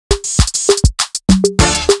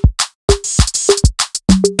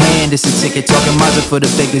And it's a ticket talking Mazda for the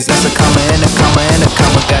biggest. That's a comma and a comma and a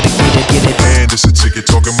comma. Gotta get it, get it. And it's a ticket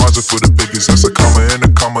talking Mazda for the biggest. That's a comma and a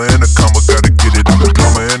comma and a comma. Gotta get it. A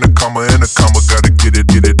comma and a comma and a comma. Gotta get it,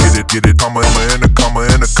 get it, get it, get it. Comma and a comma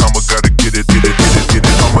and a comma. Gotta get it, get it, get it, get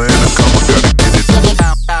it. Comma and a comma. Gotta get it.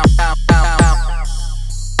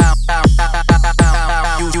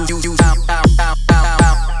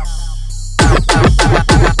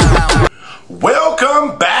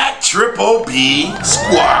 Welcome back, Triple B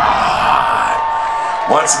Squad.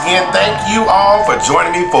 Once again, thank you all for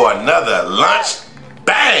joining me for another lunch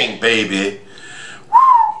bang, baby.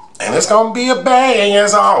 And it's gonna be a bang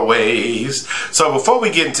as always. So before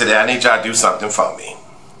we get into that, I need y'all to do something for me.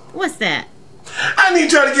 What's that? I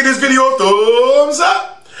need y'all to give this video a thumbs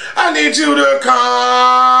up. I need you to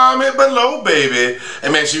comment below, baby,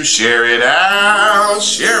 and make sure you share it out,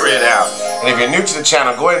 share it out. And if you're new to the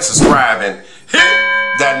channel, go ahead and subscribe and hit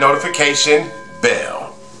that notification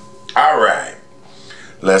bell. All right,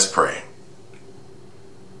 let's pray.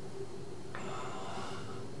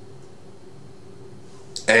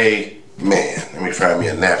 Amen. Let me find me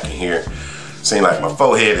a napkin here. Seems like my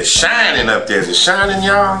forehead is shining up there. Is it shining,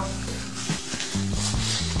 y'all?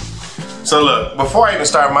 So look, before I even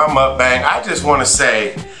start my mukbang, I just want to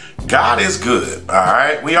say God is good, all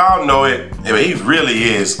right? We all know it. He really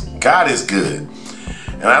is. God is good.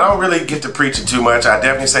 And I don't really get to preach it too much. I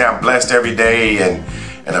definitely say I'm blessed every day, and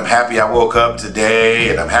I'm happy I woke up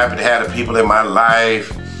today, and I'm happy to have the people in my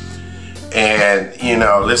life. And, you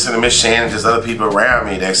know, listen to Miss Shannon and just other people around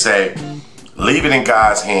me that say, leave it in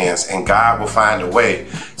God's hands, and God will find a way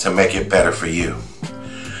to make it better for you.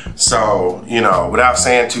 So, you know, without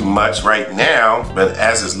saying too much right now, but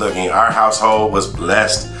as it's looking, our household was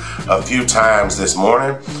blessed a few times this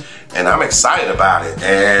morning, and I'm excited about it,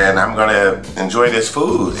 and I'm gonna enjoy this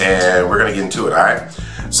food, and we're gonna get into it, all right?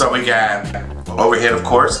 So we got overhead, of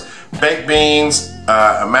course, baked beans,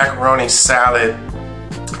 a macaroni salad,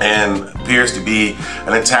 and appears to be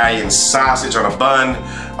an Italian sausage on a bun.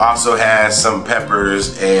 Also has some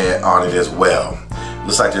peppers on it as well.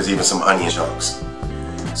 Looks like there's even some onion chunks.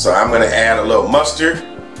 So I'm gonna add a little mustard,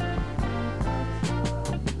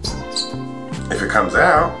 if it comes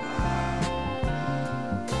out.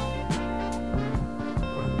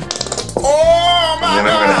 Oh my God! And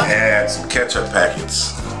then I'm gonna add some ketchup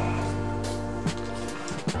packets.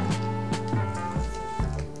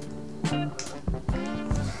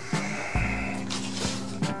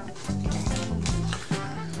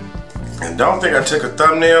 And don't think I took a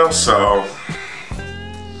thumbnail, so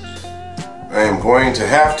I am going to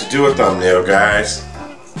have to do a thumbnail, guys.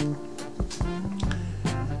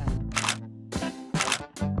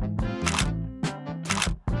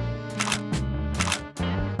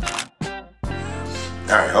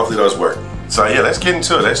 Alright, hopefully those work. So yeah, let's get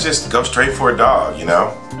into it. Let's just go straight for a dog, you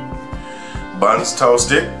know. Buns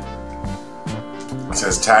toasted. It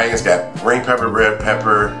says Italian. It's got green pepper, red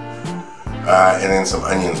pepper, and then some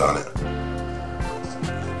onions on it.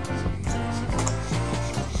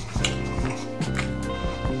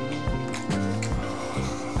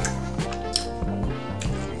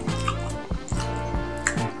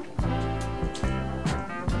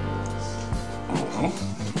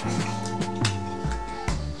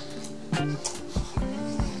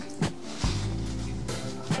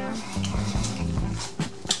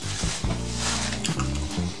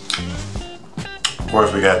 Of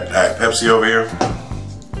course, we got Pepsi over here.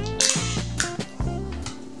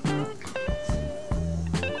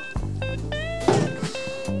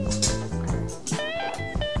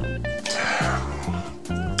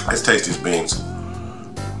 Let's taste these beans.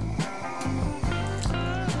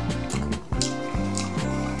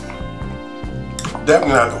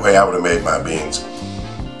 Definitely not the way I would have made my beans.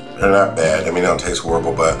 They're not bad. I mean, they don't taste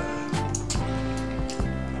horrible, but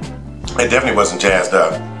it definitely wasn't jazzed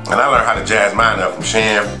up. And I learned how to jazz mine up from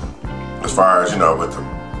Shan, as far as, you know, with the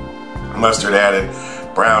mustard added,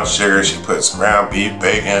 brown sugar, she puts ground beef,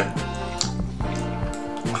 bacon.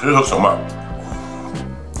 She hooks them up.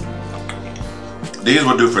 These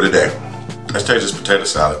will do for today. Let's taste this potato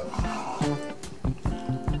salad.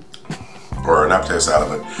 Or not potato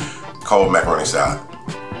salad, but cold macaroni salad.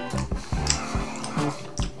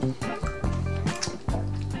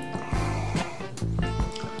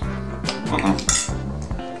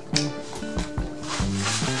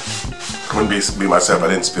 Wouldn't be myself if I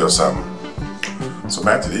didn't spill something. So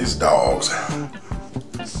back to these dogs.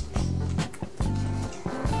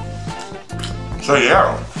 So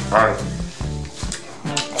yeah,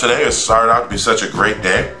 today has started out to be such a great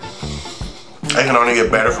day. It can only get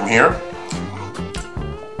better from here.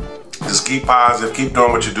 Just keep positive, keep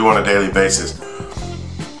doing what you do on a daily basis.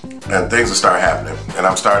 and things will start happening. And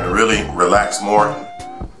I'm starting to really relax more.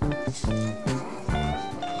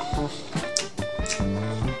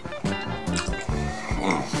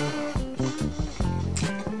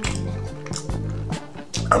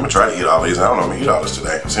 I'm gonna try to eat all these. I don't know if I'm gonna eat all this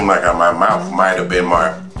today. It seemed like my mouth might have been,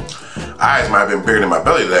 my eyes might have been bigger than my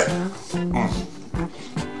belly today.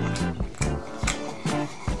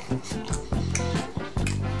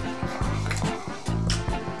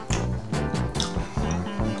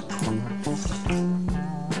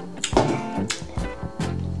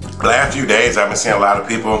 The last few days I've been seeing a lot of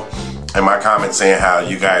people in my comments saying how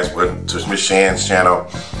you guys went to Miss Shan's channel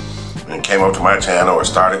and came over to my channel, or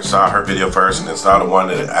saw her video first and then saw the one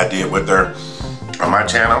that I did with her on my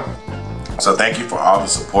channel. So thank you for all the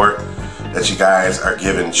support that you guys are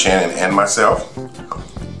giving Shannon and myself.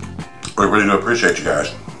 We really do appreciate you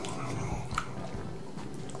guys.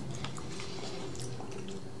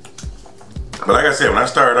 But like I said, when I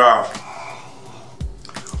started off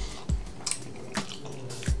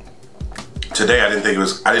today, I didn't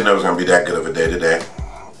know it was gonna be that good of a day today.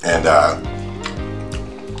 And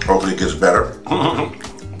hopefully it gets better.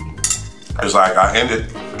 It's like I ended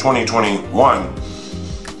 2021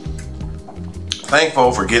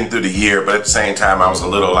 thankful for getting through the year, but at the same time I was a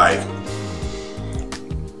little like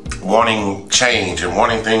wanting change and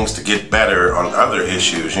wanting things to get better on other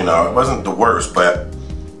issues. You know, it wasn't the worst, but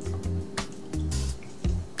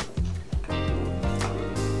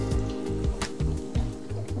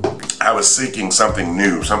I was seeking something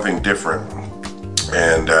new, something different.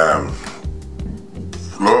 And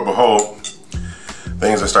lo and behold,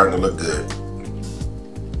 things are starting to look good.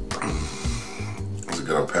 There's a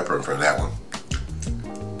good old pepper in front of that one.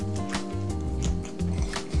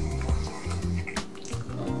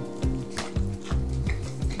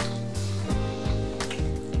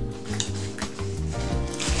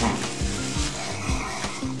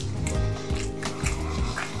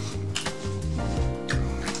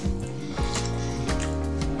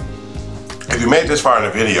 If you made this far in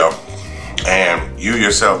the video and you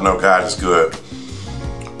yourself know God is good,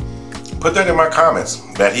 put that in my comments,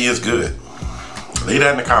 that He is good. Leave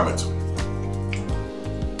that in the comments.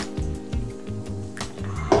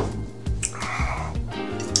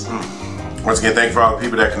 Once again, thank you for all the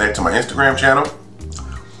people that connect to my Instagram channel.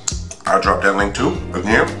 I'll drop that link too.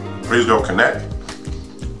 Again, please go connect.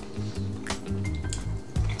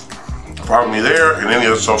 Follow me there and any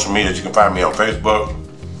other social media. You can find me on Facebook,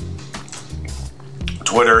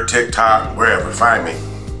 Twitter, TikTok, wherever. Find me.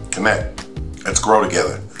 Connect. Let's grow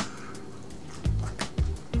together.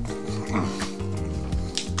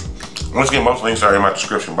 Once again, most links are in my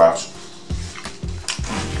description box.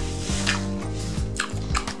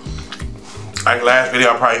 Like last video,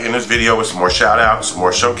 I'll probably end this video with some more shout outs, some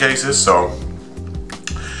more showcases. So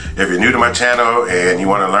if you're new to my channel and you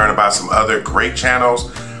want to learn about some other great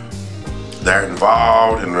channels that are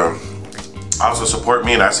involved and also support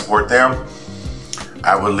me and I support them,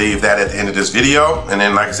 I will leave that at the end of this video. And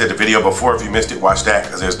then, like I said, the video before, if you missed it, watch that,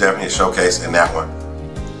 because there's definitely a showcase in that one.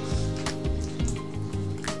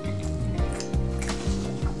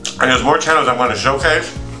 And there's more channels I'm going to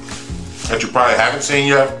showcase that you probably haven't seen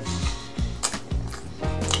yet.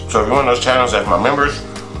 So if you're one of those channels that's my members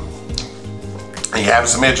and you haven't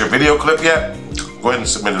submitted your video clip yet, go ahead and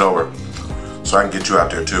submit it over so I can get you out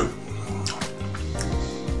there too.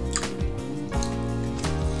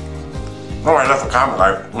 I left a comment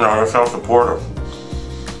like, you know, self-supporter.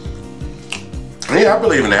 Yeah, I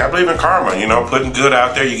believe in that. I believe in karma, you know, putting good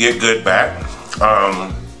out there, you get good back.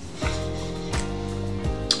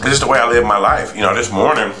 It's just the way I live my life. You know, this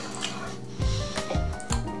morning,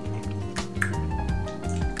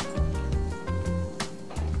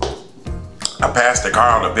 I passed the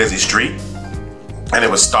car on a busy street and it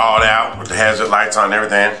was stalled out with the hazard lights on and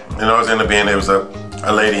everything. You know, it was in the bin, there was a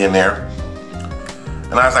lady in there.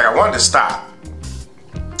 And I was like, I wanted to stop,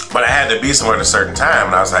 but I had to be somewhere at a certain time.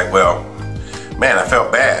 And I was like, well, man, I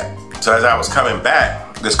felt bad. So as I was coming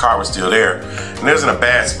back, this car was still there. And it was in a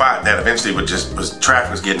bad spot that eventually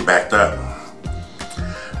traffic was getting backed up.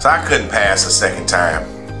 So I couldn't pass a second time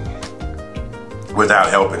without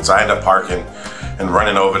helping. So I ended up parking and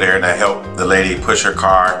running over there, and I helped the lady push her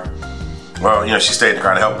car. Well, you know, she stayed in the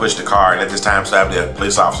car to help push the car. And at this time, so I had the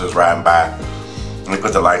police officers riding by. And he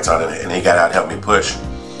put the lights on it, and he got out and helped me push.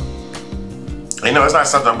 You know, it's not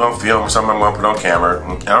something I'm going to film or something I'm going to put on camera.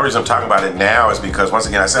 And the only reason I'm talking about it now is because, once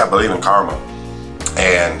again, I said I believe in karma.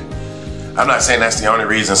 And I'm not saying that's the only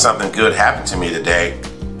reason something good happened to me today.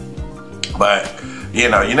 But, you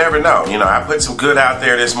know, you never know. You know, I put some good out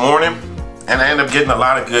there this morning, and I ended up getting a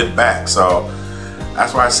lot of good back. So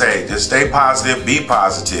that's why I say, just stay positive, be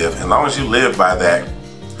positive. As long as you live by that,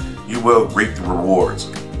 you will reap the rewards.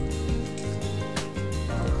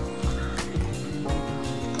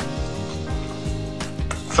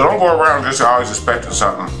 So don't go around just always expecting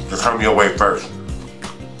something to come your way first.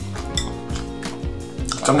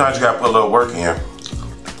 Sometimes you gotta put a little work in.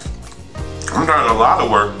 Sometimes a lot of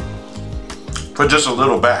work for just a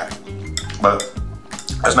little back. But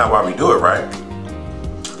that's not why we do it, right?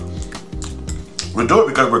 We do it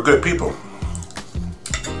because we're good people.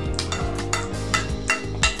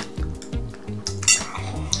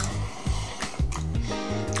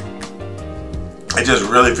 It just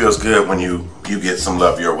really feels good when you get some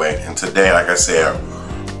love your way. And today, like I said,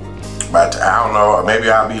 but I don't know, maybe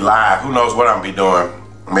I'll be live. Who knows what I'll be doing?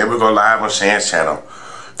 Maybe we'll go live on Shan's channel.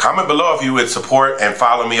 Comment below if you would support and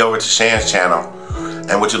follow me over to Shan's channel.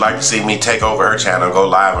 And would you like to see me take over her channel and go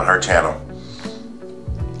live on her channel?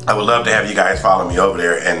 I would love to have you guys follow me over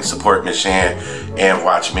there and support Miss Shan and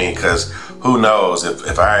watch me, because who knows,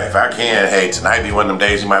 if I can, hey, tonight be one of them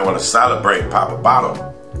days you might want to celebrate and pop a bottle.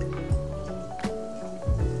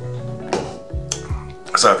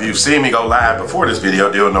 So if you've seen me go live before this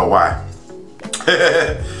video, you'll know why.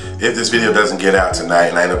 If this video doesn't get out tonight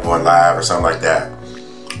and I end up going live or something like that.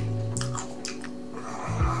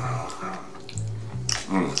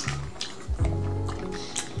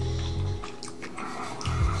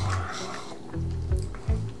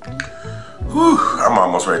 Whew, I'm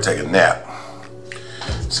almost ready to take a nap.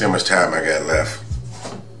 See how much time I got left.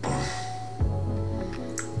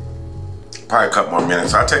 Probably a couple more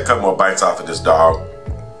minutes. I'll take a couple more bites off of this dog.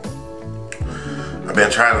 I've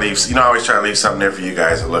been trying to leave, you know, I always try to leave something there for you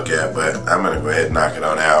guys to look at, but I'm gonna go ahead and knock it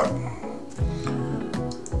on out.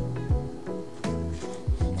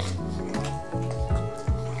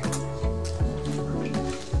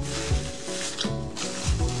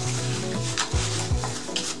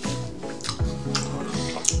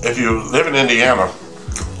 If you live in Indiana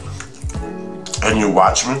and you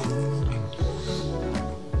watch me,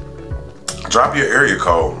 drop your area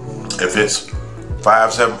code. If it's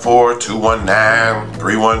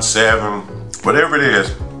 574-219-317, whatever it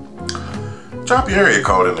is, drop your area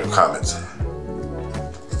code in the comments.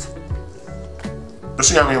 Let's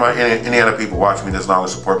see how many Indiana people watch me this long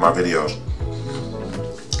and support my videos.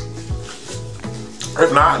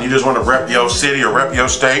 If not, and you just want to rep your city or rep your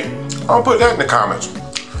state, I'll put that in the comments.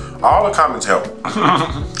 All the comments help.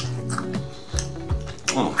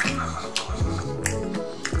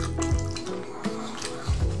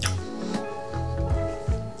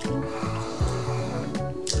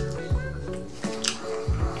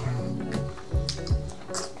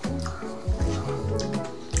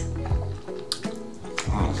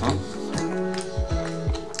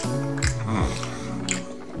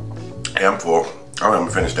 Yeah, I'm full. I'm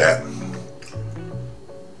gonna finish that.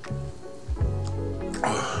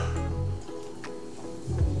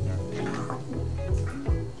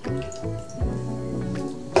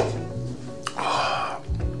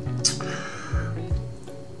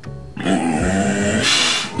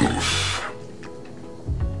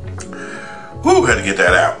 Whew, had to get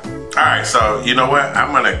that out. Alright, so you know what?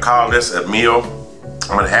 I'm gonna call this a meal.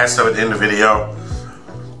 I'm gonna add stuff at the end of the video.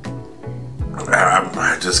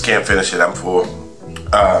 I just can't finish it, I'm full.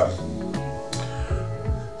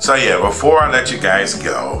 So yeah, before I let you guys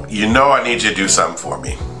go, you know I need you to do something for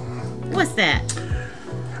me. What's that?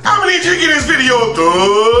 I'm gonna need you to give this video a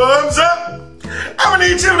thumbs up. I'm gonna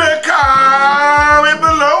need you to comment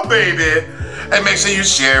below, baby. And make sure you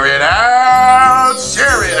share it out,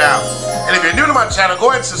 share it out. And if you're new to my channel, go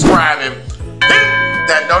ahead and subscribe and hit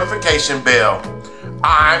that notification bell.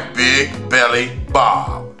 I'm Big Belly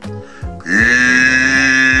Bob. Peace.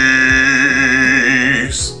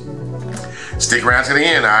 Stick around to the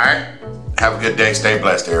end, all right? Have a good day. Stay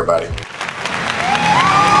blessed, everybody.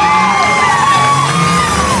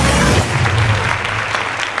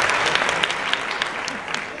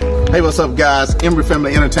 Hey, what's up, guys? Embry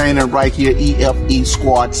Family Entertainment right here, EFE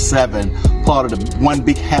Squad 7. Part of the One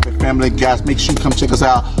Big Happy Family. Guys, make sure you come check us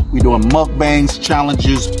out. We're doing mukbangs,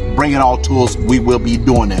 challenges, bring it all to us. We will be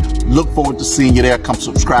doing it. Look forward to seeing you there. Come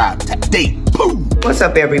subscribe today. Boom! What's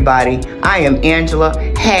up, everybody? I am Angela,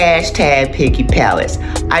 #Picky Palace.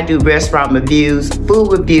 I do restaurant reviews,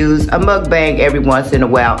 food reviews, a mukbang every once in a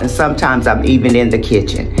while, and sometimes I'm even in the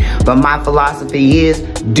kitchen. But my philosophy is,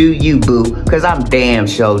 do you, boo, because I'm damn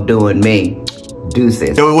sure doing me.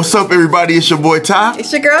 Deuces. Yo, what's up, everybody? It's your boy Ty.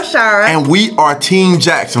 It's your girl Shara. And we are Team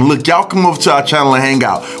Jackson. Look, y'all come over to our channel and hang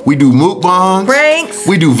out. We do mukbangs. Pranks.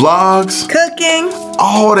 We do vlogs. Cooking.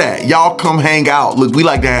 All that. Y'all come hang out. Look, we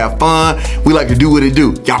like to have fun. We like to do what it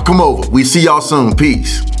do. Y'all come over. We see y'all soon.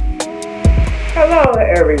 Peace. Hello,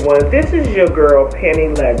 everyone. This is your girl, Penny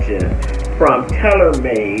Legend. from Telllord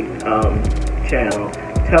Made channel.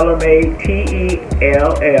 Telllord Made, T-E-L-L-L-O-R-D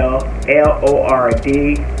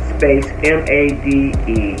space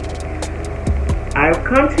M-A-D-E. I've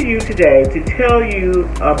come to you today to tell you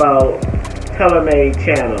about Telllord Made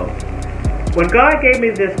channel. When God gave me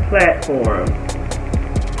this platform,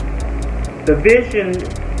 the vision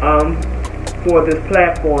for this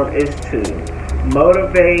platform is to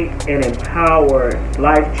motivate and empower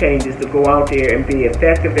life changes to go out there and be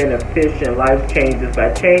effective and efficient life changes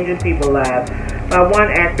by changing people's lives by one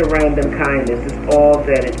act of random kindness. Is all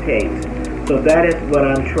that it takes. So that is what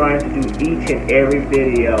I'm trying to do each and every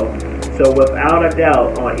video. So without a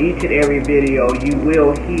doubt, on each and every video, you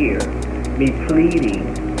will hear me pleading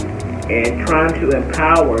and trying to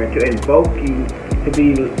empower and to invoke you to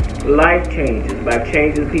be life changes by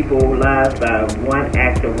changing people's lives by one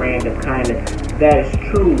act of random kindness. That is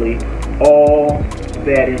truly all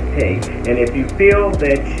that it takes. And if you feel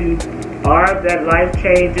that you are that life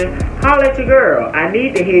changer, holler at your girl. I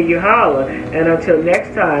need to hear you holler. And until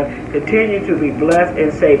next time, continue to be blessed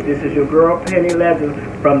and safe. This is your girl Penny Legend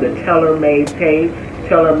from the Telllord Made page.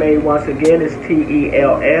 Telllord Made once again is T-E-L-L-L-O-R-D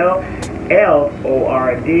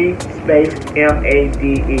space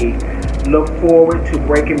M-A-D-E. Look forward to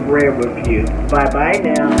breaking bread with you. Bye bye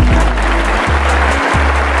now.